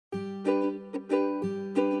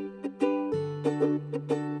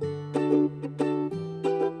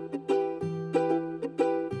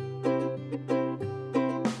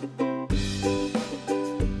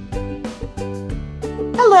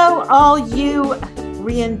all you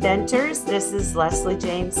reinventors. This is Leslie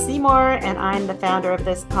James Seymour, and I'm the founder of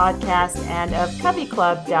this podcast and of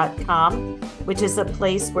cubbyclub.com, which is a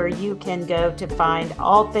place where you can go to find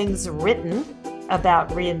all things written about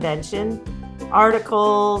reinvention,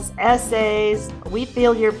 articles, essays. We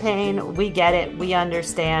feel your pain. We get it. We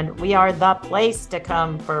understand. We are the place to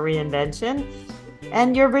come for reinvention.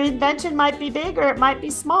 And your reinvention might be big or it might be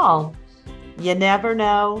small. You never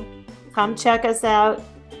know. Come check us out,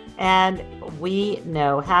 and we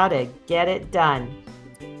know how to get it done.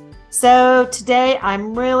 So today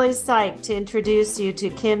I'm really psyched to introduce you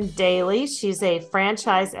to Kim Daly. She's a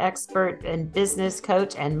franchise expert and business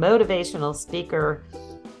coach and motivational speaker.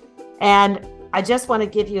 And I just want to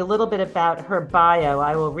give you a little bit about her bio.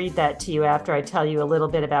 I will read that to you after I tell you a little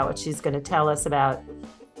bit about what she's going to tell us about.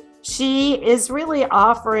 She is really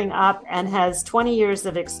offering up and has 20 years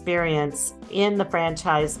of experience in the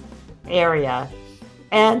franchise area.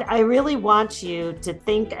 And I really want you to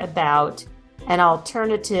think about an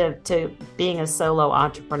alternative to being a solo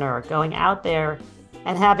entrepreneur, going out there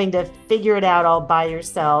and having to figure it out all by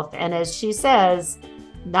yourself. And as she says,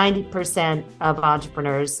 90% of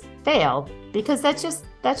entrepreneurs fail because that's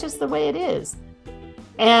just the way it is.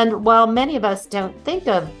 And while many of us don't think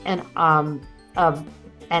of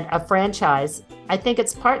a franchise, I think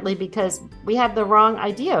it's partly because we have the wrong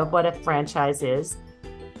idea of what a franchise is.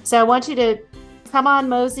 So I want you to come on,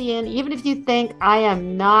 mosey in. Even if you think I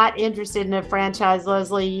am not interested in a franchise,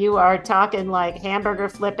 Leslie, you are talking like hamburger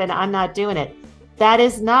flipping, I'm not doing it. That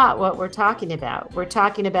is not what we're talking about. We're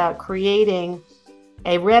talking about creating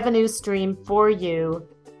a revenue stream for you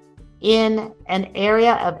in an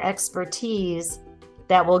area of expertise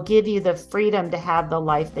that will give you the freedom to have the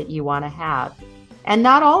life that you want to have. And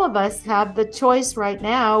not all of us have the choice right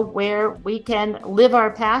now where we can live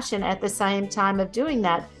our passion at the same time of doing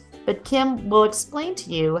that. But Kim will explain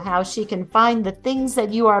to you how she can find the things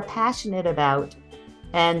that you are passionate about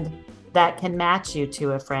and that can match you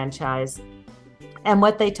to a franchise. And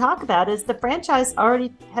what they talk about is the franchise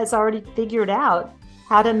has already figured out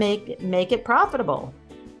how to make it profitable.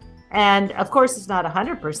 And of course, it's not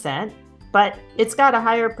 100%, but it's got a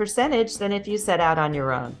higher percentage than if you set out on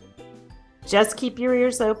your own. Just keep your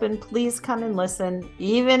ears open. Please come and listen.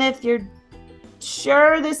 Even if you're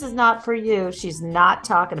sure this is not for you, she's not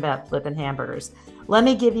talking about flipping hamburgers. Let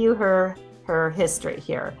me give you her history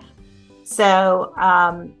here. So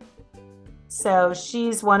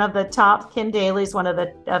she's one of the top, Kim Daly's one of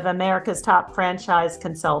America's top franchise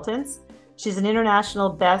consultants. She's an international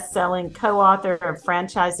best-selling co-author of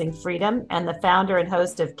Franchising Freedom and the founder and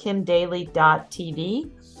host of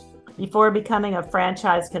KimDaly.tv. Before becoming a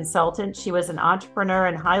franchise consultant, she was an entrepreneur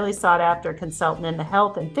and highly sought-after consultant in the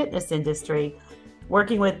health and fitness industry,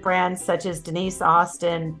 working with brands such as Denise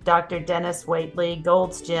Austin, Dr. Dennis Waitley,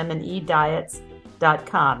 Gold's Gym, and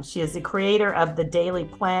eDiets.com. She is the creator of the Daly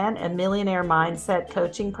Plan, a millionaire mindset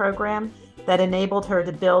coaching program that enabled her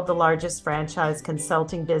to build the largest franchise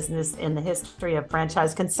consulting business in the history of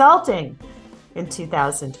franchise consulting in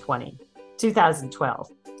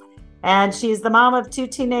 2012. And she's the mom of 2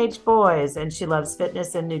 teenage boys, and she loves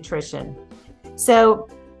fitness and nutrition. So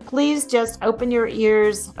please just open your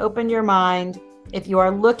ears, open your mind. If you are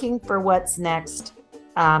looking for what's next,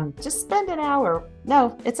 just spend an hour.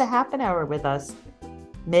 No, it's a half an hour with us.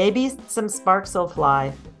 Maybe some sparks will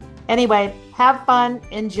fly. Anyway, have fun,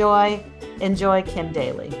 enjoy Kim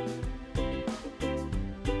Daly.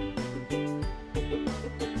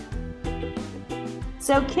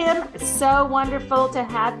 So Kim, so wonderful to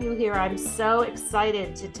have you here. I'm so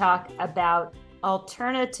excited to talk about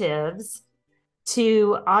alternatives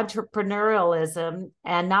to entrepreneurialism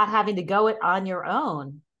and not having to go it on your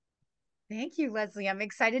own. Thank you, Leslie. I'm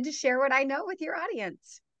excited to share what I know with your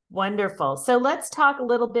audience. Wonderful. So let's talk a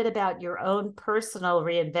little bit about your own personal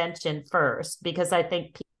reinvention first, because I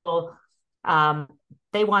think people,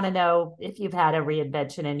 they want to know if you've had a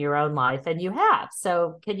reinvention in your own life, and you have.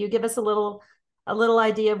 So can you give us a little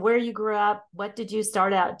idea of where you grew up? What did you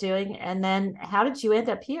start out doing? And then how did you end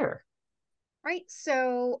up here? Right.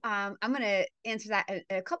 So I'm going to answer that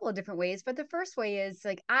a couple of different ways. But the first way is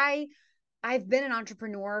like I've been an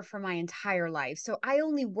entrepreneur for my entire life. So I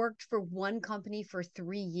only worked for one company for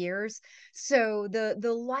 3 years. So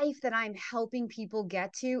the life that I'm helping people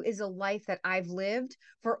get to is a life that I've lived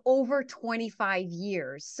for over 25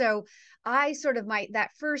 years. So I sort of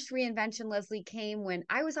that first reinvention, Leslie, came when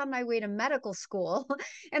I was on my way to medical school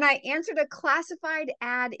and I answered a classified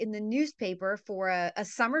ad in the newspaper for a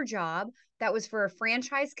summer job that was for a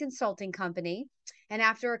franchise consulting company. And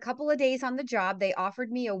after a couple of days on the job, they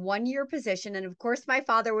offered me a 1-year position. And of course, my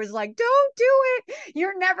father was like, "Don't do it.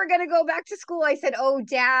 You're never going to go back to school." I said, "Oh,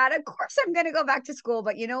 Dad, of course I'm going to go back to school."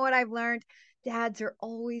 But you know what I've learned? Dads are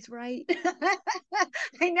always right.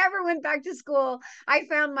 I never went back to school. I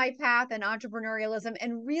found my path in entrepreneurialism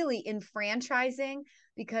and really in franchising,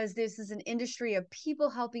 because this is an industry of people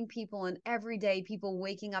helping people and everyday people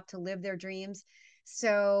waking up to live their dreams.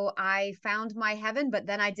 So I found my heaven, but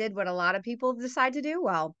then I did what a lot of people decide to do.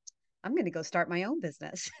 Well, I'm going to go start my own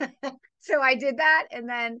business. So I did that. And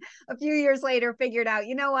then a few years later, figured out,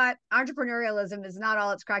 you know what? Entrepreneurialism is not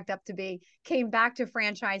all it's cracked up to be. Came back to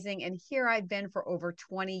franchising. And here I've been for over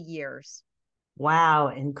 20 years. Wow,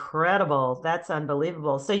 incredible. That's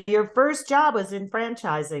unbelievable. So your first job was in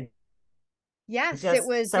franchising, Yes, it just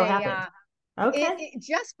was so happened. Okay.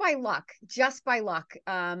 just by luck,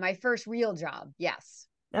 my first real job. Yes.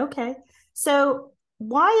 Okay. So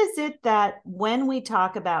why is it that when we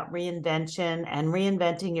talk about reinvention and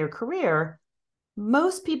reinventing your career,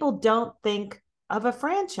 most people don't think of a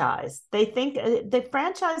franchise? They think the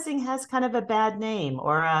franchising has kind of a bad name,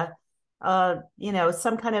 or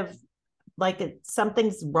some kind of like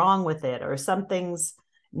something's wrong with it, or something's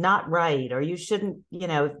not right, or you shouldn't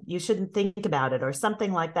think about it, or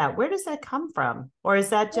something like that. Where does that come from? Or is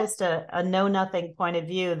that Well, just a know nothing point of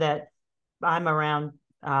view that I'm around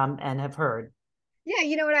and have heard? yeah,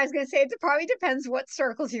 you know what I was going to say? It probably depends what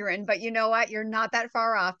circles you're in, but you know what? You're not that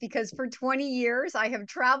far off, because for 20 years, I have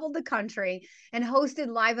traveled the country and hosted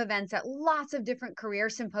live events at lots of different career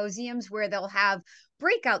symposiums where they'll have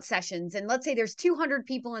breakout sessions. And let's say there's 200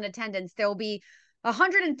 people in attendance, there'll be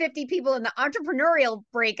 150 people in the entrepreneurial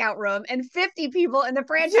breakout room and 50 people in the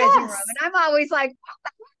franchising room. And Yes. I'm always like,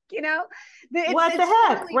 you know, it's What the it's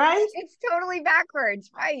heck, totally right? it's totally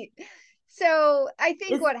backwards, right? So I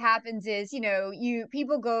think It's what happens is,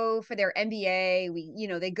 people go for their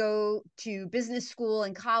MBA, they go to business school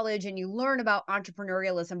and college and you learn about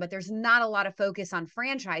entrepreneurialism, but there's not a lot of focus on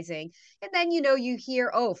franchising. And then, you hear,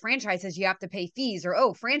 oh, franchises, you have to pay fees, or,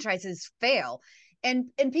 oh, franchises fail.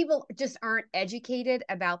 And people just aren't educated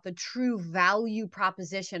about the true value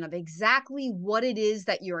proposition of exactly what it is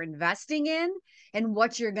that you're investing in and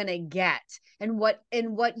what you're going to get and what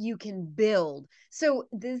you can build. So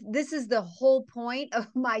this is the whole point of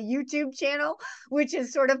my YouTube channel, which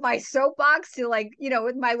is sort of my soapbox to, like,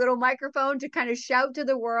 with my little microphone to kind of shout to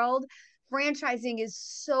the world. Franchising is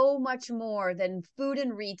so much more than food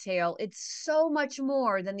and retail. It's so much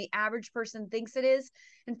more than the average person thinks it is.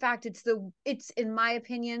 In fact, it's in my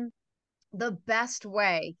opinion the best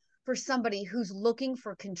way for somebody who's looking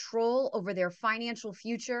for control over their financial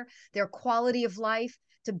future, their quality of life,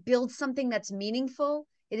 to build something that's meaningful.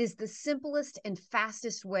 It is the simplest and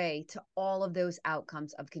fastest way to all of those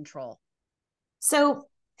outcomes of control. So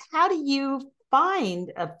how do you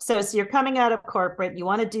find so you're coming out of corporate, you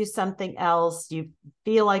want to do something else, you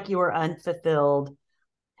feel like you are unfulfilled.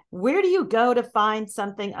 Where do you go to find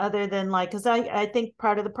something other than, like, because I think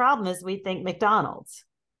part of the problem is we think McDonald's,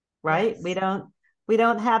 right? Yes. We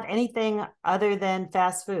don't have anything other than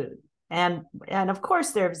fast food. And of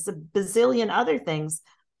course there's a bazillion other things.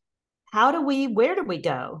 Where do we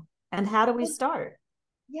go? And how do we Well, start?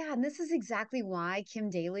 yeah, and this is exactly why Kim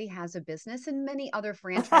Daly has a business and many other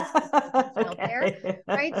franchise consultants out there, Okay.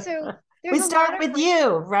 right? So We there's a lot start of with you,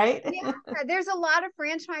 right? Yeah, there's a lot of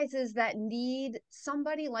franchises that need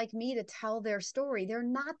somebody like me to tell their story. They're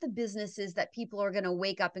not the businesses that people are going to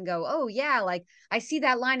wake up and go, "Oh, yeah, like I see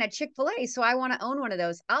that line at Chick-fil-A, so I want to own one of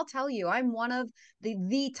those." I'll tell you, I'm one of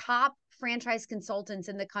the top franchise consultants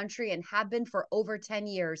in the country and have been for over 10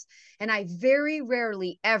 years. And I very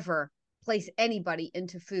rarely ever place anybody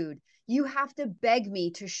into food. You have to beg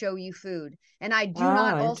me to show you food. And I do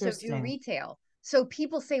not Oh, also do interesting. retail. So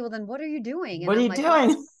people say, "Well, then what are you doing?" And What are I'm you like, "Well,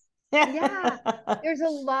 doing? yeah,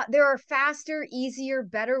 there are faster, easier,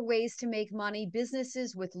 better ways to make money,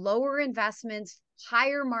 businesses with lower investments,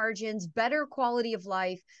 higher margins, better quality of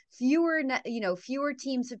life, fewer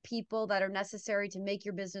teams of people that are necessary to make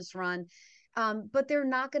your business run. But they're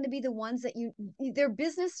not going to be the ones they're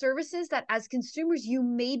business services that as consumers you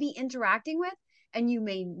may be interacting with and you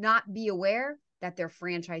may not be aware that they're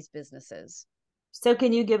franchise businesses." So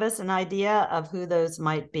can you give us an idea of who those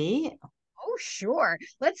might be? Oh, sure.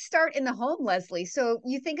 Let's start in the home, Leslie. So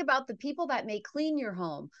you think about the people that may clean your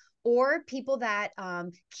home, or people that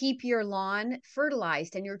keep your lawn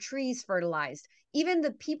fertilized and your trees fertilized. Even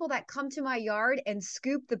the people that come to my yard and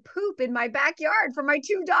scoop the poop in my backyard for my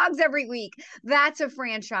 2 dogs every week. That's a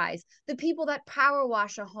franchise. The people that power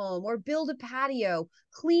wash a home or build a patio,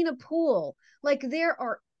 clean a pool. Like, there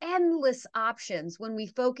are endless options when we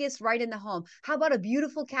focus right in the home. How about a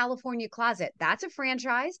beautiful California closet? That's a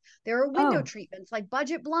franchise. There are window Oh, treatments like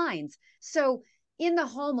budget blinds. So in the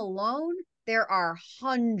home alone, there are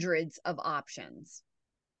hundreds of options.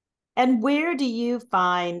 and where do you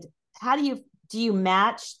find, how do you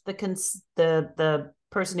match the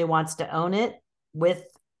person who wants to own it with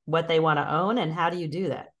what they want to own, and how do you do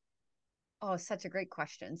that? Oh, such a great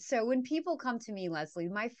question. So when people come to me, Leslie,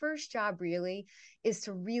 my first job really is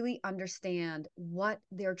to really understand what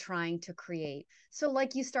they're trying to create. So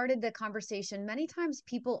like you started the conversation, many times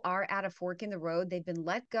people are at a fork in the road. They've been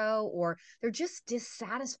let go or they're just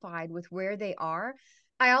dissatisfied with where they are.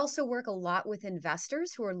 I also work a lot with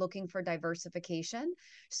investors who are looking for diversification.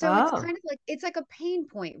 So it's Oh, kind of like it's like a pain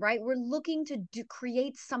point, right? We're looking to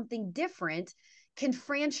create something different. Can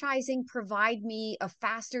franchising provide me a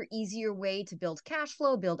faster, easier way to build cash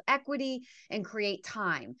flow, build equity, and create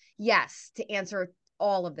time? Yes, to answer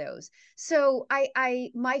all of those. So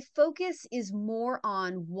my focus is more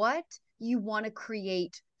on what you want to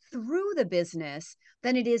create through the business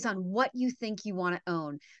than it is on what you think you want to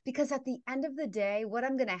own. Because at the end of the day, what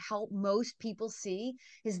I'm going to help most people see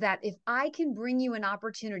is that if I can bring you an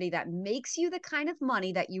opportunity that makes you the kind of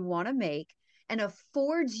money that you want to make and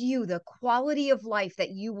affords you the quality of life that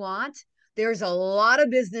you want, there's a lot of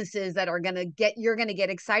businesses that you're going to get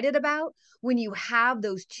excited about when you have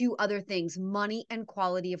those two other things, money and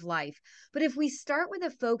quality of life. But if we start with a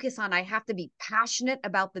focus on I have to be passionate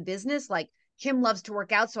about the business, like Kim loves to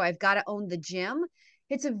work out, so I've got to own the gym,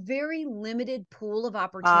 it's a very limited pool of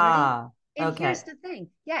opportunity. ah, And here's okay. the thing.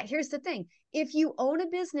 Yeah, here's the thing. If you own a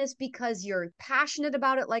business because you're passionate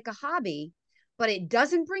about it like a hobby, but it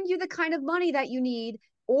doesn't bring you the kind of money that you need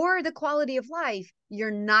or the quality of life,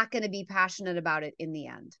 you're not going to be passionate about it in the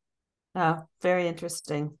end. Oh, very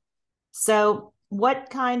interesting. So, what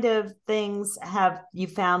kind of things have you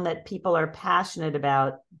found that people are passionate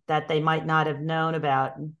about that they might not have known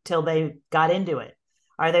about until they got into it?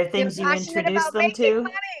 Are there They're things you passionate introduce about them making to?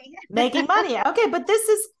 money. Making money. Okay, but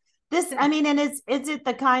this, I mean, and is it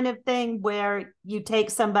the kind of thing where you take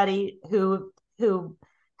somebody who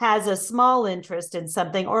has a small interest in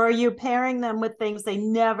something, or are you pairing them with things they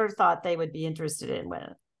never thought they would be interested in with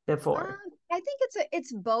Um, before? I think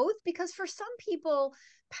it's both because for some people,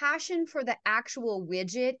 passion for the actual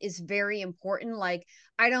widget is very important. Like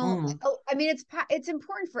I don't, Mm, oh, I mean, it's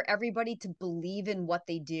important for everybody to believe in what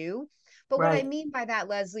they do. But what I right. mean by that,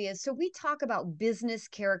 Leslie, is so we talk about business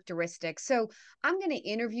characteristics. So I'm going to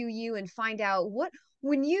interview you and find out what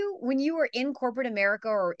when you were in corporate America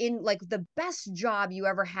or in like the best job you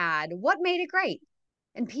ever had, what made it great?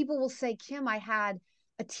 And people will say, Kim, I had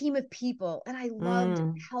a team of people and I loved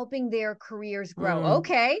Mm, helping their careers grow. mm,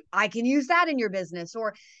 Okay, I can use that in your business.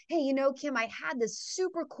 Or, hey, Kim, I had this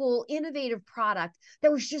super cool, innovative product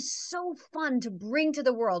that was just so fun to bring to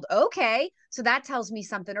the world. Okay, so that tells me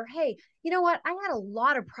something. Or, hey, you know what? I had a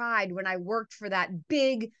lot of pride when I worked for that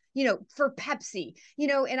big, for Pepsi,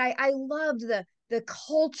 and I loved the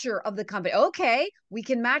culture of the company. Okay, we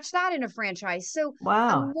can match that in a franchise. So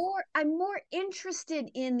wow. I'm more interested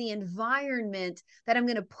in the environment that I'm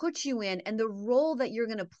going to put you in and the role that you're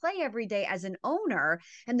going to play every day as an owner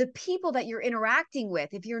and the people that you're interacting with.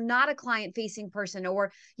 If you're not a client facing person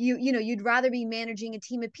or you'd rather be managing a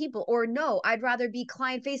team of people or no, I'd rather be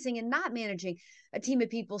client facing and not managing a team of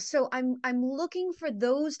people. So I'm looking for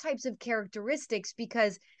those types of characteristics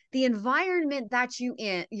because the environment that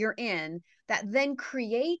you're in that then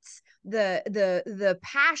creates the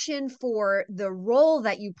passion for the role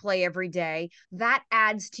that you play every day that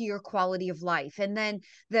adds to your quality of life, and then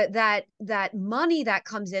that money that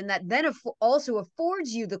comes in that then also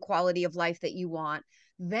affords you the quality of life that you want.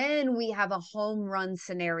 Then we have a home run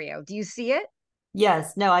scenario. Do you see it?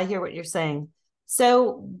 Yes, no, I hear what you're saying.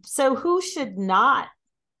 So who should not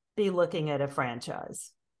be looking at a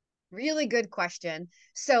franchise? Really good question.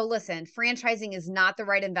 So, listen, franchising is not the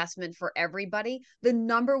right investment for everybody. The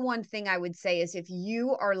number one thing I would say is if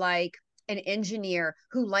you are like an engineer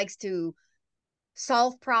who likes to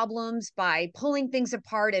solve problems by pulling things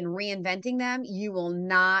apart and reinventing them, you will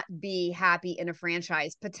not be happy in a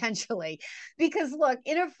franchise potentially. Because look,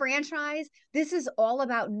 in a franchise, this is all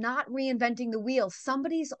about not reinventing the wheel.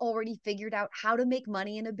 Somebody's already figured out how to make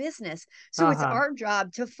money in a business. So it's Uh-huh. our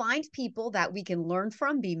job to find people that we can learn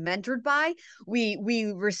from, be mentored by. We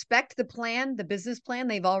respect the plan, the business plan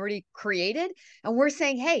they've already created, and we're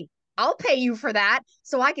saying, "Hey, I'll pay you for that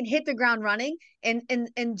so I can hit the ground running and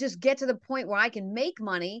just get to the point where I can make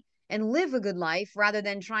money and live a good life rather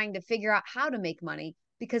than trying to figure out how to make money,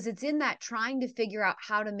 because it's in that trying to figure out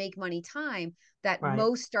how to make money time that Right.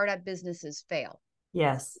 most startup businesses fail.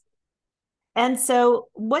 Yes. And so,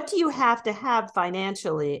 what do you have to have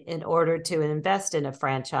financially in order to invest in a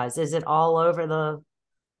franchise? Is it all over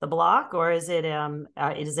the block, or is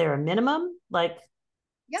there a minimum? Like,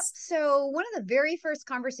 Yep. So, one of the very first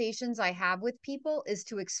conversations I have with people is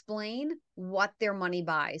to explain what their money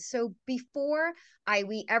buys. So, before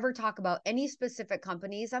we ever talk about any specific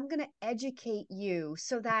companies, I'm going to educate you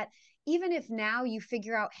so that even if now you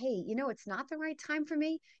figure out, hey, it's not the right time for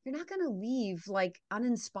me, you're not going to leave like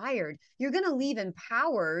uninspired. You're going to leave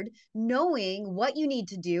empowered, knowing what you need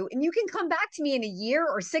to do. And you can come back to me in a year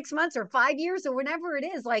or 6 months or 5 years or whenever it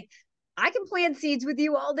is. Like, I can plant seeds with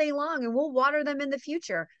you all day long and we'll water them in the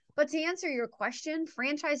future. But to answer your question,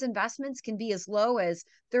 franchise investments can be as low as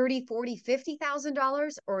 30, 40,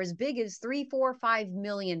 $50,000 or as big as 3, 4, $5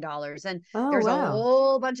 million. And oh, there's a wow.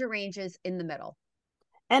 whole bunch of ranges in the middle.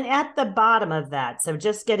 And at the bottom of that, so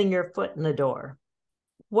just getting your foot in the door,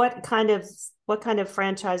 what kind of what kind of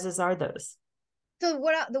franchises are those? So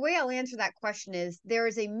the way I'll answer that question is there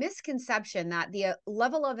is a misconception that the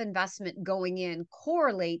level of investment going in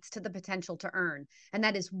correlates to the potential to earn, and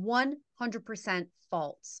that is 100%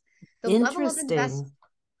 false. The level of invest Interesting. That's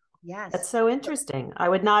Yes. so interesting. I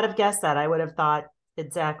would not have guessed that. I would have thought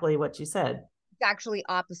exactly what you said. It's actually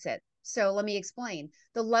opposite. So let me explain.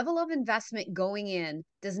 The level of investment going in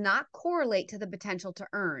does not correlate to the potential to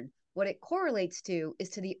earn. What it correlates to is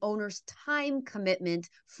to the owner's time commitment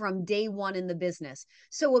from day one in the business.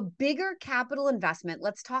 So a bigger capital investment,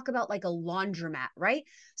 let's talk about like a laundromat, right?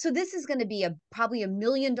 So this is going to be probably $1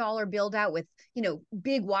 million build out with,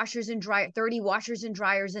 big washers and dryer, 30 washers and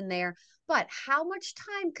dryers in there. But how much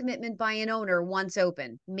time commitment by an owner once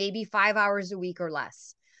open? Maybe 5 hours a week or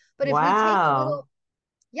less. But if we take a Wow. little,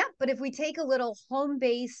 yeah, but if we take a little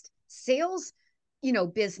home-based sales,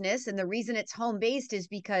 business, and the reason it's home-based is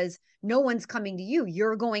because no one's coming to you.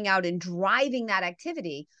 You're going out and driving that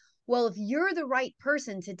activity. Well, if you're the right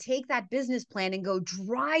person to take that business plan and go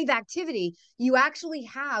drive activity, you actually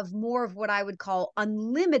have more of what I would call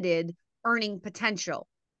unlimited earning potential,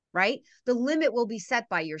 right? The limit will be set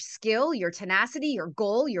by your skill, your tenacity, your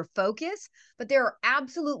goal, your focus. But there are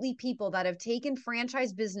absolutely people that have taken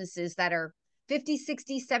franchise businesses that are 50,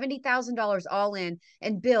 60, $70,000 all in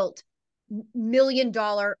and built $1 million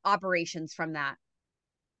operations from that.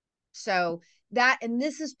 So and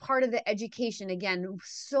this is part of the education. Again,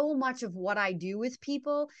 so much of what I do with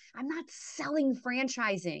people, I'm not selling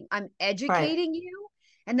franchising. I'm Right. educating you,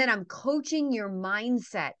 and then I'm coaching your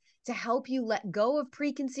mindset to help you let go of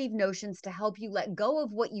preconceived notions, to help you let go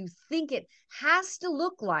of what you think it has to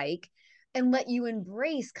look like, and let you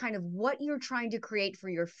embrace kind of what you're trying to create for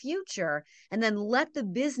your future, and then let the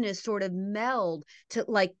business sort of meld to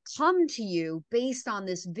like come to you based on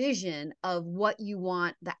this vision of what you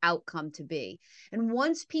want the outcome to be. And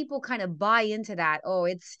once people kind of buy into that, oh,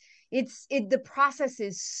 the process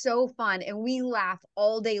is so fun, and we laugh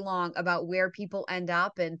all day long about where people end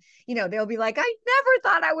up. And they'll be like, I never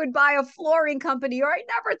thought I would buy a flooring company, or I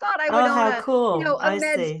never thought I would Oh, own how a cool. a I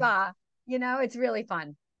med see. spa. It's really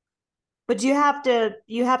fun. But you have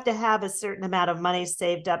to have a certain amount of money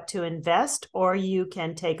saved up to invest, or you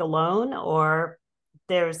can take a loan, or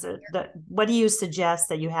what do you suggest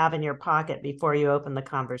that you have in your pocket before you open the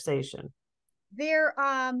conversation?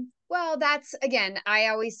 Well, that's again, I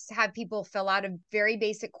always have people fill out a very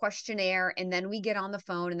basic questionnaire, and then we get on the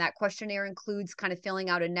phone, and that questionnaire includes kind of filling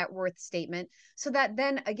out a net worth statement, so that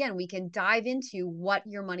then again we can dive into what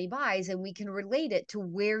your money buys and we can relate it to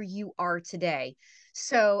where you are today.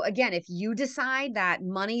 So again, if you decide that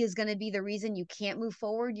money is going to be the reason you can't move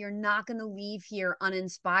forward, you're not going to leave here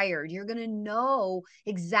uninspired. You're going to know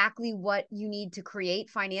exactly what you need to create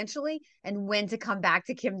financially and when to come back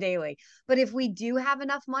to Kim Daly. But if we do have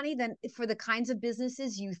enough money, then for the kinds of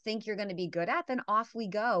businesses you think you're going to be good at, then off we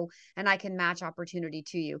go, and I can match opportunity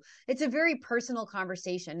to you. It's a very personal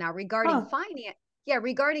conversation. Now, regarding Oh, finance, yeah,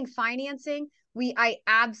 regarding financing, I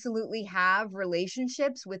absolutely have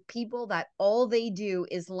relationships with people that all they do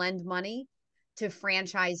is lend money to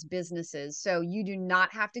franchise businesses. So you do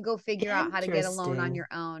not have to go figure out how to get a loan on interesting. your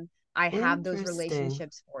own. I have those Interesting.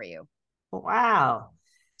 relationships for you. Wow.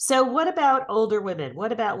 So what about older women?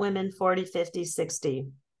 What about women 40, 50, 60? I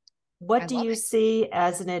What do love you it. see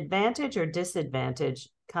as an advantage or disadvantage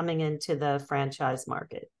coming into the franchise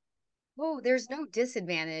market? Oh, there's no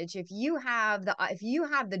disadvantage if you have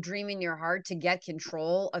the dream in your heart to get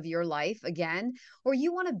control of your life again, or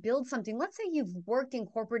you want to build something. Let's say you've worked in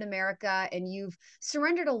corporate America and you've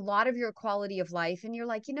surrendered a lot of your quality of life, and you're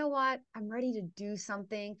like, you know what? I'm ready to do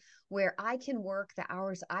something where I can work the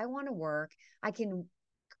hours I want to work. I can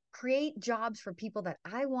create jobs for people that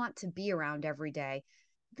I want to be around every day.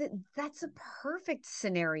 that's a perfect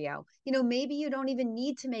scenario. Maybe you don't even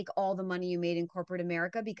need to make all the money you made in corporate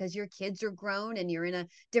America because your kids are grown and you're in a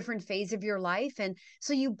different phase of your life. And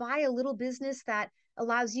so you buy a little business that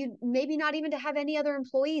allows you maybe not even to have any other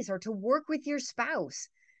employees or to work with your spouse.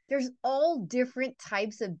 There's all different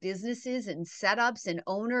types of businesses and setups and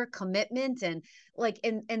owner commitment and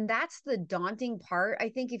and that's the daunting part. I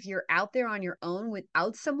think if you're out there on your own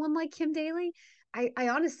without someone like Kim Daly, I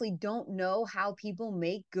honestly don't know how people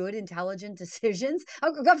make good, intelligent decisions.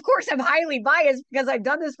 Of course, I'm highly biased because I've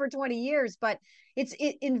done this for 20 years, but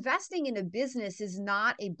investing in a business is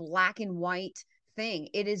not a black and white thing.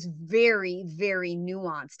 It is very, very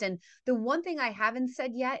nuanced. And the one thing I haven't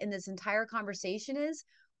said yet in this entire conversation is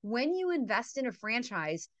when you invest in a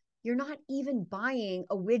franchise, you're not even buying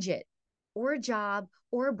a widget or a job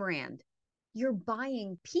or a brand. You're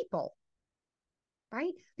buying people,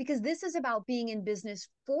 right? Because this is about being in business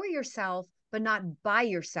for yourself, but not by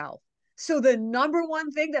yourself. So the number one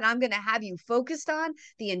thing that I'm going to have you focused on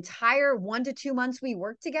the entire 1 to 2 months we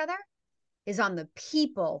work together is on the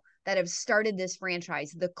people that have started this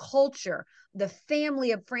franchise, the culture, the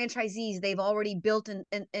family of franchisees they've already built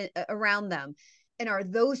around them. And are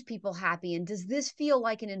those people happy? And does this feel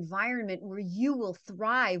like an environment where you will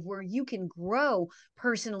thrive, where you can grow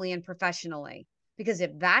personally and professionally? Because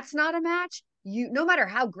if that's not a match, no matter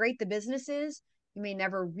how great the business is, you may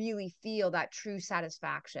never really feel that true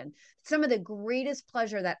satisfaction. Some of the greatest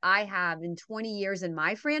pleasure that I have in 20 years in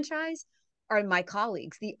my franchise are my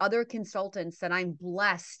colleagues, the other consultants that I'm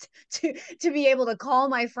blessed to be able to call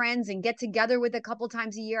my friends and get together with a couple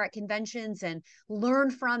times a year at conventions and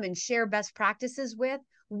learn from and share best practices with.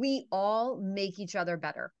 We all make each other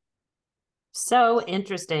better. So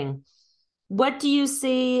interesting. What do you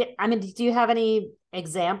see? I mean, do you have any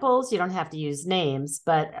examples? You don't have to use names,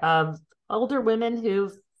 but of older women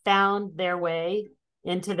who've found their way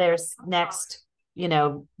into their next,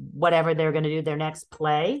 whatever they're going to do, their next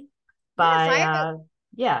play Yes, by,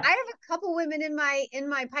 yeah. I have a couple women in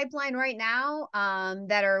my pipeline right now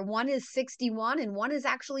that are, one is 61 and one is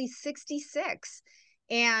actually 66.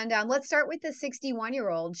 And let's start with the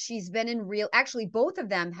 61-year-old. She's been actually, both of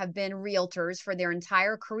them have been realtors for their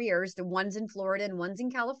entire careers. The one's in Florida and one's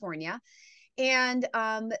in California. And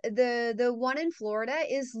the one in Florida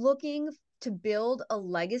is looking to build a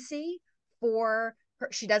legacy for her.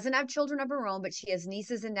 She doesn't have children of her own, but she has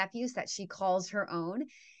nieces and nephews that she calls her own.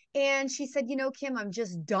 And she said, Kim, I'm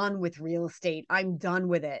just done with real estate. I'm done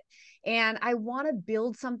with it. And I want to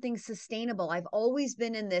build something sustainable. I've always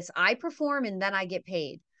been in this, I perform and then I get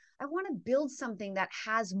paid. I want to build something that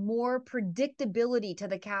has more predictability to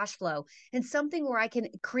the cash flow and something where I can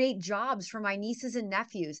create jobs for my nieces and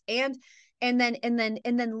nephews and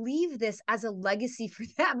then leave this as a legacy for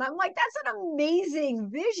them. I'm like, that's an amazing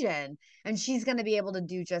vision. And she's going to be able to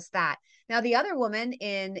do just that. Now, the other woman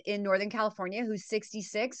in Northern California who's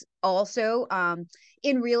 66, also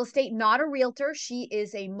in real estate, not a realtor. She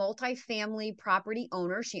is a multifamily property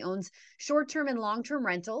owner. She owns short-term and long-term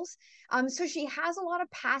rentals. So she has a lot of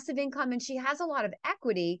passive income and she has a lot of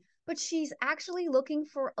equity, but she's actually looking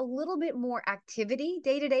for a little bit more activity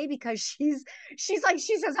day to day because she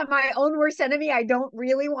says, I'm my own worst enemy. I don't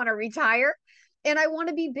really want to retire and I want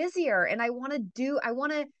to be busier and I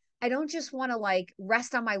don't just want to like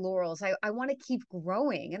rest on my laurels. I want to keep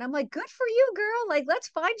growing. And I'm like, good for you, girl. Like, let's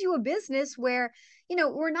find you a business where,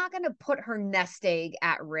 we're not going to put her nest egg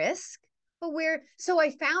at risk. So I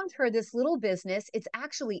found her this little business. It's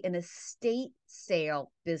actually an estate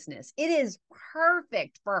sale business. It is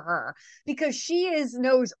perfect for her because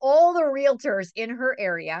knows all the realtors in her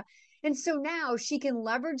area. And so now she can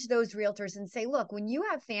leverage those realtors and say, look, when you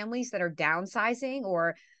have families that are downsizing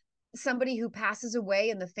or somebody who passes away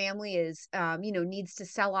and the family is, needs to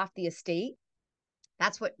sell off the estate,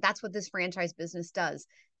 that's what this franchise business does.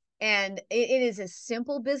 And it is a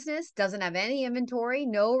simple business, doesn't have any inventory,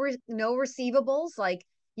 no receivables. Like,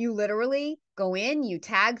 you literally go in, you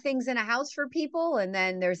tag things in a house for people, and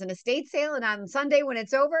then there's an estate sale. And on Sunday when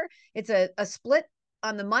it's over, it's a split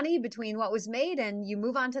on the money between what was made, and you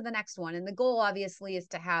move on to the next one. And the goal obviously is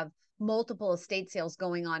to have multiple estate sales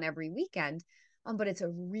going on every weekend. But it's a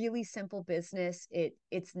really simple business.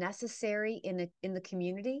 It's necessary in the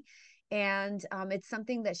community. And it's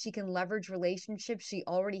something that she can leverage relationships she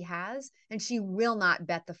already has. And she will not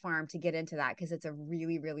bet the farm to get into that because it's a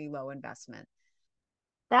really, really low investment.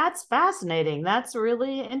 That's fascinating. That's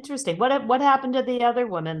really interesting. What happened to the other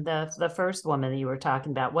woman, the first woman that you were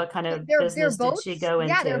talking about? What kind of They're business did both, she go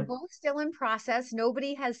yeah, they're into? both still in process.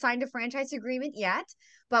 Nobody has signed a franchise agreement yet,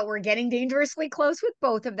 but we're getting dangerously close with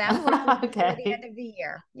both of them. Hopefully before the end Okay. of the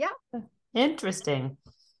year. Yeah. Interesting.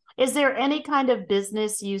 Is there any kind of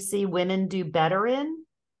business you see women do better in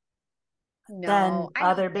than No, I don't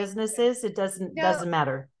other think so. businesses? It doesn't No, doesn't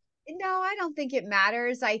matter. no, I don't think it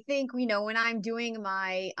matters. I think, when I'm doing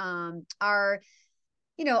my our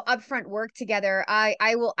upfront work together,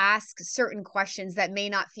 I will ask certain questions that may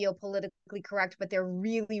not feel politically correct, but they're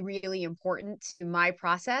really, really important to my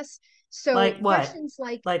process. So Like what?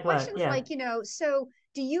 Like what? questions Yeah. like, so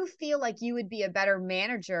do you feel like you would be a better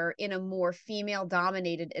manager in a more female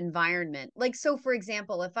dominated environment? Like, so for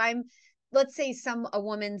example, if I'm, let's say a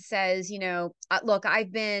woman says, look,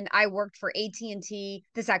 I worked for AT&T.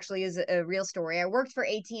 This actually is a real story. I worked for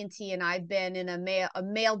AT&T and I've been in a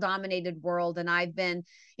male dominated world, and I've been,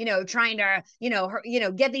 trying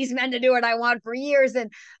to, get these men to do what I want for years. And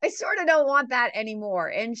I sort of don't want that anymore.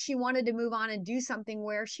 And she wanted to move on and do something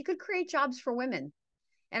where she could create jobs for women.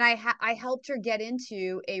 And I helped her get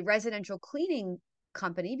into a residential cleaning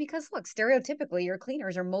company because, look, stereotypically your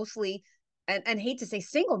cleaners are mostly, and hate to say,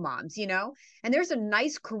 single moms, and there's a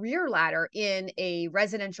nice career ladder in a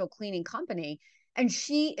residential cleaning company, and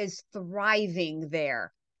she is thriving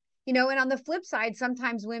there. And on the flip side,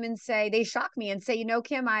 sometimes women say, they shock me and say,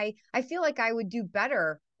 Kim, I feel like I would do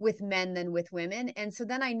better with men than with women. And so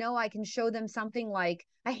then I know I can show them something like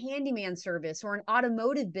a handyman service or an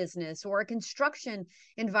automotive business or a construction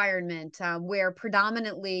environment, where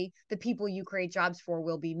predominantly the people you create jobs for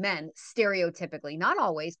will be men, stereotypically, not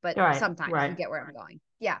always, but Right. sometimes. You Right. get where I'm going.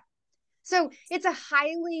 Yeah. So it's a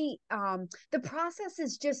highly, the process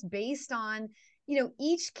is just based on,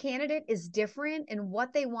 each candidate is different in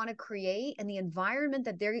what they want to create and the environment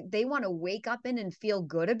that they want to wake up in and feel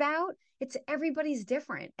good about. It's everybody's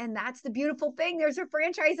different. And that's the beautiful thing. There's a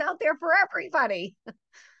franchise out there for everybody.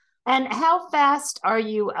 And how fast are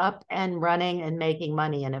you up and running and making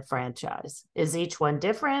money in a franchise? Is each one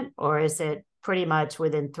different, or is it pretty much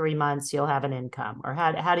within 3 months you'll have an income? Or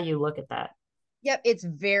how do you look at that? Yep, it's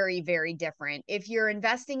very, very different. If you're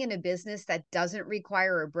investing in a business that doesn't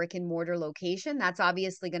require a brick and mortar location, that's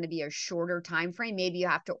obviously going to be a shorter time frame. Maybe you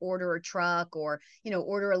have to order a truck or,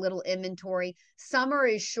 order a little inventory. Some are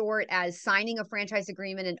as short as signing a franchise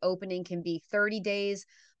agreement and opening can be 30 days.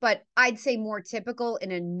 But I'd say more typical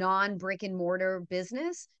in a non brick and mortar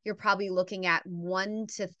business, you're probably looking at 1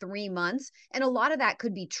 to 3 months. And a lot of that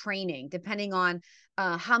could be training, depending on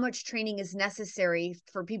how much training is necessary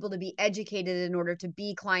for people to be educated in order to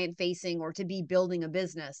be client facing or to be building a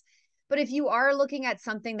business. But if you are looking at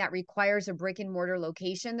something that requires a brick and mortar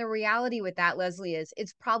location, the reality with that, Leslie, is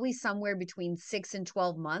it's probably somewhere between 6 and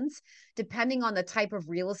 12 months, depending on the type of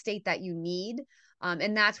real estate that you need.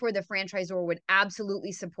 And that's where the franchisor would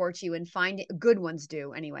absolutely support you and find good ones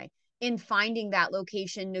do anyway, in finding that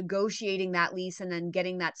location, negotiating that lease, and then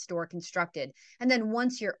getting that store constructed. And then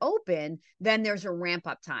once you're open, then there's a ramp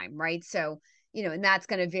up time, right? So, and that's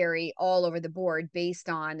going to vary all over the board based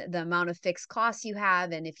on the amount of fixed costs you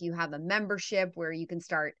have. And if you have a membership where you can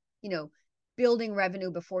start, building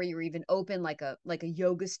revenue before you're even open, like a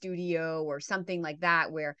yoga studio or something like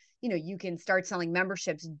that, where, you can start selling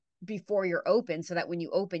memberships before you're open so that when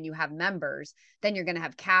you open you have members, then you're going to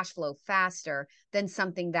have cash flow faster than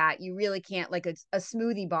something that you really can't, like a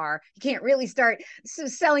smoothie bar. You can't really start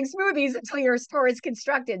selling smoothies until your store is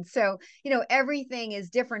constructed. So, everything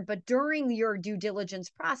is different, but during your due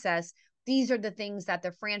diligence process, these are the things that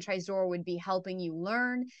the franchisor would be helping you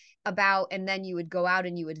learn about, and then you would go out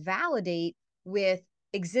and you would validate with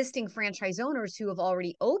existing franchise owners who have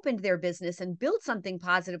already opened their business and built something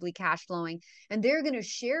positively cash flowing, and they're going to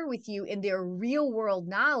share with you in their real world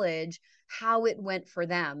knowledge how it went for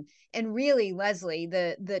them. And really, Leslie,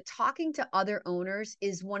 the talking to other owners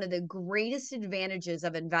is one of the greatest advantages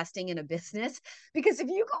of investing in a business, because if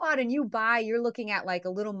you go out and you're looking at like a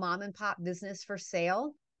little mom and pop business for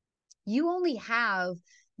sale, you only have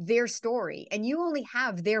their story and you only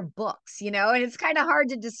have their books, and it's kind of hard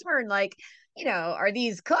to discern, like, are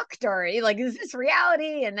these cooked, or like, is this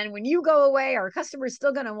reality? And then when you go away, are customers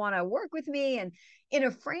still going to want to work with me? And in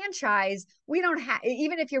a franchise, we don't have,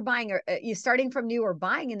 even if you're you're starting from new or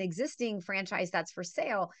buying an existing franchise that's for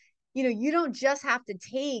sale, you don't just have to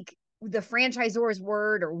take the franchisor's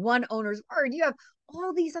word or one owner's word. You have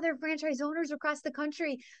all these other franchise owners across the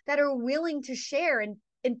country that are willing to share,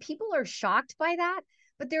 and people are shocked by that,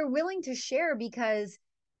 but they're willing to share because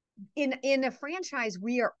in a franchise,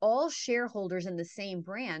 we are all shareholders in the same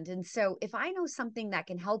brand. And so if I know something that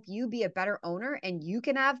can help you be a better owner and you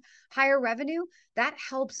can have higher revenue, that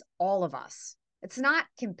helps all of us. It's not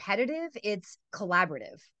competitive, it's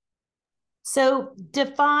collaborative. So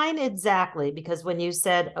define exactly, because when you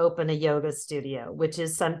said open a yoga studio, which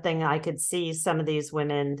is something I could see some of these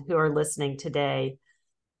women who are listening today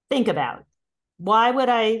think about, why would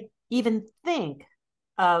I even think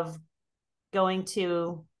of going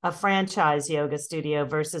to a franchise yoga studio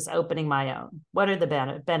versus opening my own? What are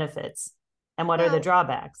the benefits and what are the Well,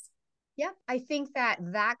 drawbacks? yep. I think that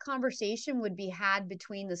that conversation would be had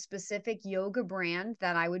between the specific yoga brand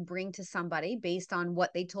that I would bring to somebody based on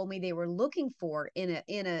what they told me they were looking for in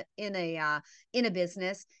a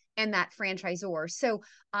business, and that franchisor. So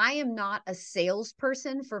I am not a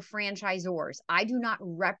salesperson for franchisors. I do not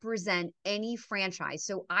represent any franchise.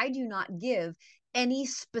 So I do not give any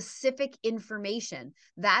specific information.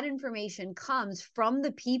 That information comes from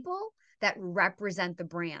the people that represent the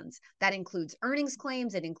brands. That includes earnings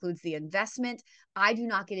claims, it includes the investment. I do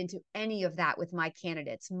not get into any of that with my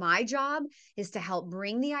candidates. My job is to help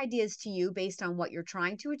bring the ideas to you based on what you're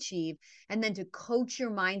trying to achieve, and then to coach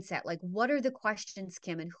your mindset. Like, what are the questions,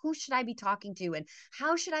 Kim, and who should I be talking to, and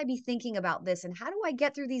how should I be thinking about this, and how do I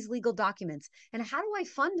get through these legal documents, and how do I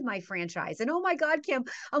fund my franchise? And oh my God, Kim,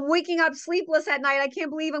 I'm waking up sleepless at night. I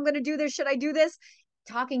can't believe I'm going to do this. Should I do this?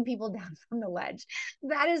 Talking people down from the ledge.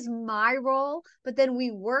 That is my role. But then we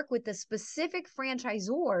work with the specific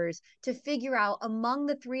franchisors to figure out, among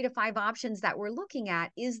the 3 to 5 options that we're looking at,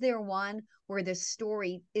 is there one where the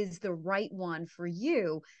story is the right one for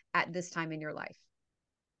you at this time in your life?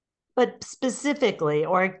 But specifically,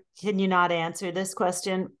 or can you not answer this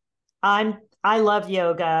question? I love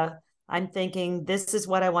yoga. I'm thinking this is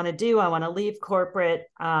what I want to do. I want to leave corporate.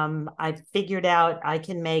 I figured out I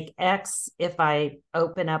can make X if I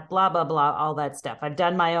open up blah, blah, blah, all that stuff. I've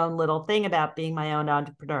done my own little thing about being my own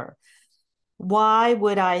entrepreneur. Why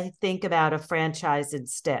would I think about a franchise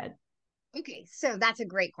instead? Okay, so that's a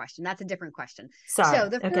great question. That's a different question. Sorry. So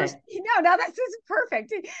the first, Okay. no, that's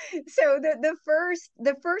perfect. So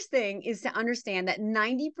the first thing is to understand that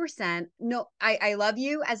 90%, no, I love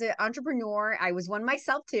you as an entrepreneur. I was one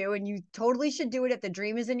myself too, and you totally should do it if the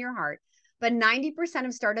dream is in your heart. But 90%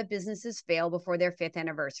 of startup businesses fail before their fifth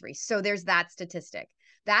anniversary. So there's that statistic.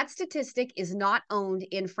 That statistic is not owned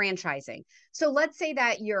in franchising. So let's say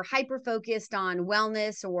that you're hyper focused on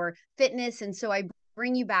wellness or fitness. And so I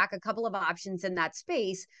bring you back a couple of options in that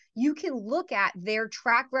space. You can look at their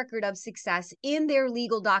track record of success in their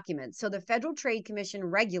legal documents. So the Federal Trade Commission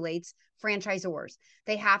regulates franchisors.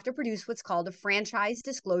 They have to produce what's called a franchise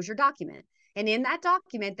disclosure document. And in that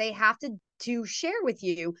document, they have to share with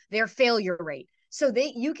you their failure rate. So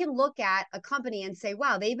you can look at a company and say,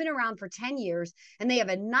 wow, they've been around for 10 years and they have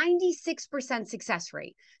a 96% success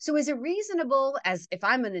rate. So is it reasonable, as if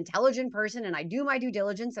I'm an intelligent person and I do my due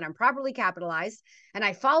diligence and I'm properly capitalized and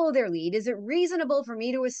I follow their lead, is it reasonable for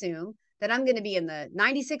me to assume that I'm going to be in the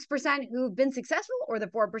 96% who've been successful or the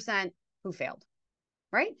 4% who failed?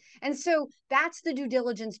 Right. And so that's the due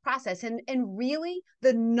diligence process. And really,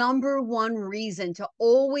 the number one reason to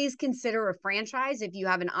always consider a franchise, if you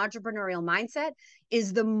have an entrepreneurial mindset,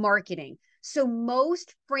 is the marketing. So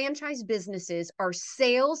most franchise businesses are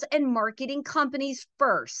sales and marketing companies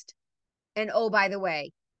first. And oh, by the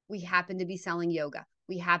way, we happen to be selling yoga.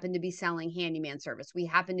 We happen to be selling handyman service. We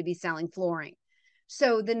happen to be selling flooring.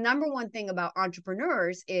 So the number one thing about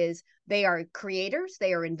entrepreneurs is they are creators,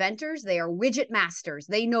 they are inventors, they are widget masters.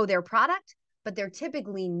 They know their product, but they're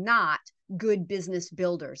typically not good business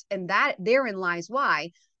builders. And that therein lies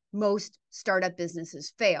why most startup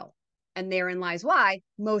businesses fail. And therein lies why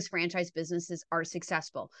most franchise businesses are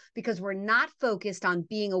successful, because we're not focused on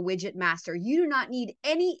being a widget master. You do not need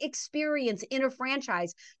any experience in a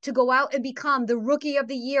franchise to go out and become the rookie of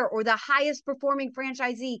the year or the highest performing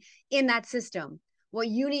franchisee in that system. What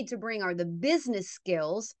you need to bring are the business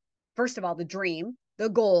skills. First of all, the dream, the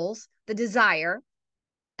goals, the desire,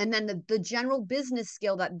 and then the general business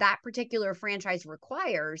skill that that particular franchise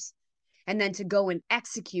requires, and then to go and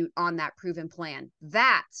execute on that proven plan.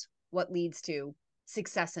 That's what leads to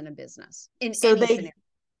success in a business in So any scenario.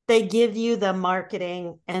 they give you the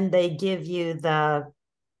marketing and they give you the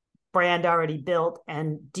brand already built.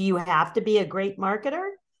 And do you have to be a great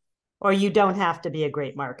marketer, or you don't have to be a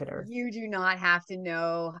great marketer? You do not have to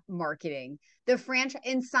know marketing. The franchise,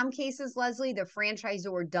 in some cases, Leslie, the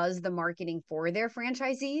franchisor does the marketing for their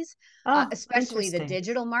franchisees, Oh, especially the interesting.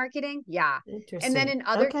 digital marketing. Yeah. And then Interesting. in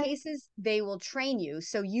other Okay. cases, they will train you.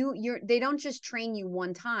 So they don't just train you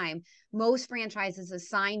one time. Most franchises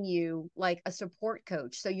assign you like a support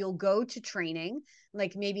coach. So you'll go to training,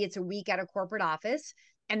 like maybe it's a week at a corporate office,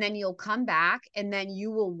 and then you'll come back and then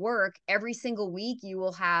you will work every single week. You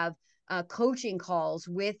will have coaching calls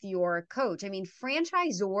with your coach. I mean,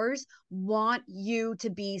 franchisors want you to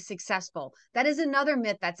be successful. That is another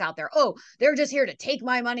myth that's out there. Oh, they're just here to take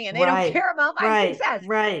my money and they don't Right. care about my Right. success.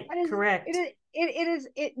 Right. That is, Correct.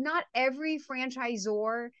 not every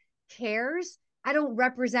franchisor cares. I don't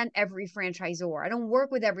represent every franchisor. I don't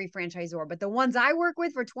work with every franchisor, but the ones I work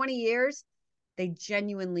with for 20 years, they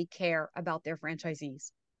genuinely care about their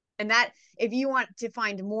franchisees. And that, if you want to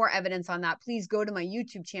find more evidence on that, please go to my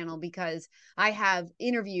YouTube channel, because I have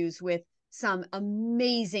interviews with some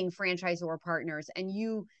amazing franchisor partners, and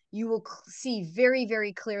you will see very,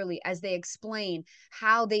 very clearly as they explain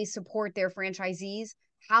how they support their franchisees,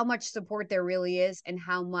 how much support there really is, and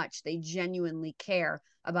how much they genuinely care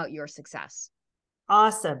about your success.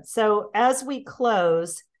 Awesome. So as we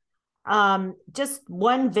close, just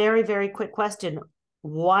one very, very quick question.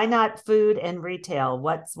 Why not food and retail?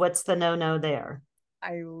 What's the no there?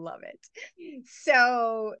 I love it.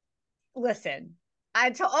 So listen,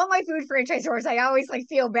 to all my food franchisors, I always like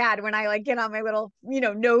feel bad when I like get on my little,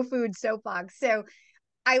 no food soapbox. So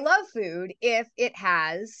I love food if it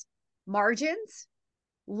has margins,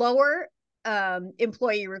 lower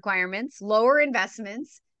employee requirements, lower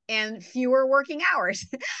investments, and fewer working hours.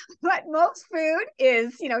 But most food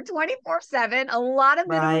is, 24/7, a lot of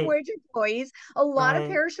minimum Right, wage employees, a lot of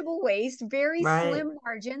right, perishable waste, very right, slim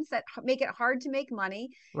margins that make it hard to make money.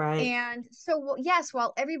 right. And so, well, yes,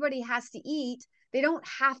 while everybody has to eat, they don't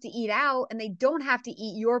have to eat out, and they don't have to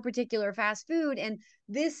eat your particular fast food. And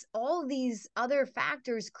all these other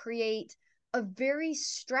factors create a very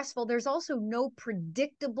stressful, there's also no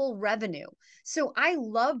predictable revenue. So I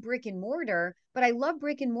love brick and mortar, but I love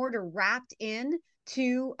brick and mortar wrapped in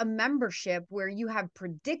to a membership where you have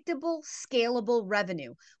predictable, scalable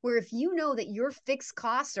revenue, where if you know that your fixed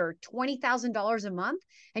costs are $20,000 a month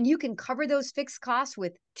and you can cover those fixed costs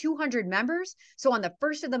with 200 members. So on the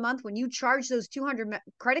first of the month, when you charge those 200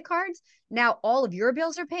 credit cards, now all of your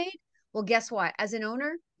bills are paid. Well, guess what? As an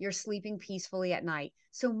owner, you're sleeping peacefully at night.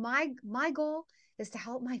 So my goal is to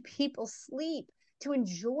help my people sleep, to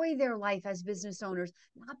enjoy their life as business owners,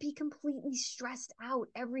 not be completely stressed out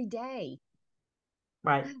every day.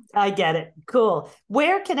 Right. I get it. Cool.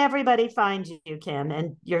 Where can everybody find you, Kim,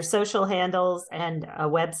 and your social handles and a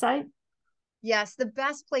website? Yes, the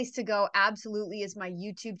best place to go absolutely is my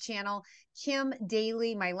YouTube channel, Kim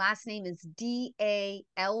Daly. My last name is Daly.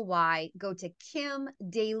 Go to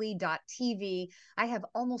kimdaly.tv. I have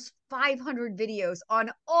almost 500 videos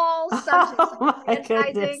on all subjects Oh of my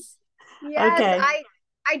franchising. goodness. Yes, Okay.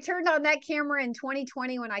 I turned on that camera in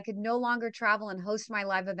 2020 when I could no longer travel and host my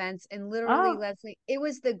live events. And literally, Oh, Leslie, it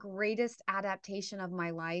was the greatest adaptation of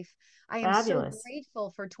my life. I am so fabulous.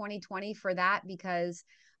 grateful for 2020 for that, because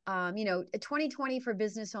 2020 for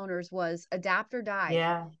business owners was adapt or die.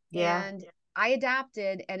 Yeah. Yeah. And I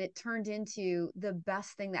adapted, and it turned into the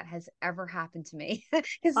best thing that has ever happened to me.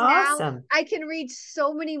 Because now Awesome. I can reach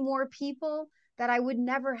so many more people that I would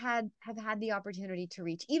never have had the opportunity to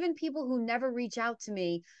reach. Even people who never reach out to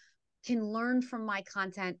me can learn from my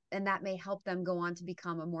content, and that may help them go on to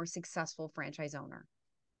become a more successful franchise owner.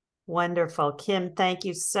 Wonderful. Kim, thank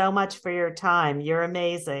you so much for your time. You're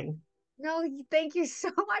amazing. No, thank you so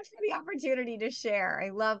much for the opportunity to share.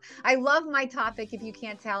 I love my topic, if you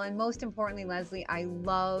can't tell, and most importantly, Leslie, I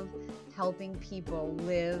love helping people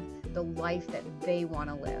live the life that they want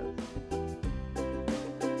to live.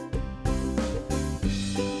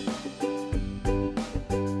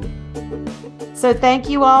 So thank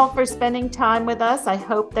you all for spending time with us. I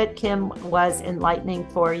hope that Kim was enlightening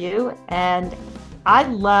for you. And I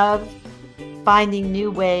love finding new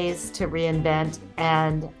ways to reinvent.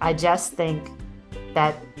 And I just think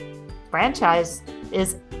that franchise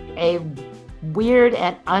is a weird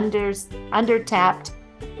and under-tapped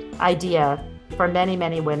idea for many,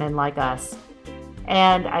 many women like us.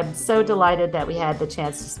 And I'm so delighted that we had the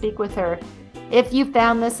chance to speak with her. If you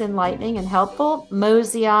found this enlightening and helpful,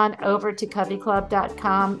 mosey on over to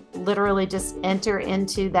coveyclub.com. Literally just enter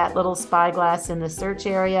into that little spyglass in the search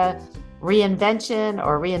area, reinvention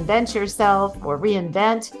or reinvent yourself or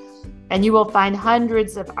reinvent, and you will find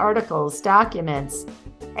hundreds of articles, documents,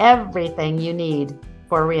 everything you need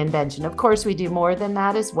for reinvention. Of course, we do more than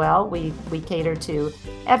that as well. We cater to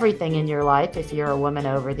everything in your life if you're a woman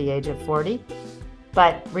over the age of 40.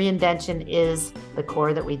 But reinvention is the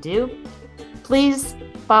core that we do. Please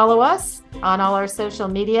follow us on all our social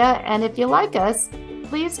media. And if you like us,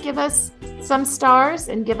 please give us some stars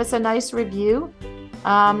and give us a nice review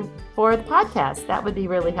for the podcast. That would be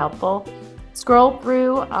really helpful. Scroll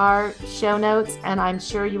through our show notes, and I'm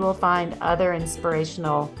sure you will find other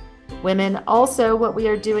inspirational women. Also, what we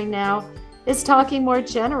are doing now is talking more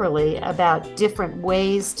generally about different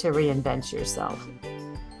ways to reinvent yourself.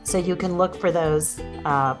 So you can look for those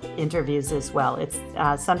interviews as well. It's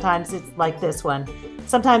sometimes it's like this one.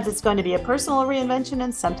 Sometimes it's going to be a personal reinvention,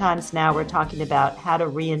 and sometimes now we're talking about how to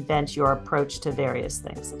reinvent your approach to various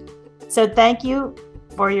things. So thank you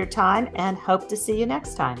for your time and hope to see you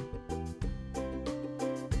next time.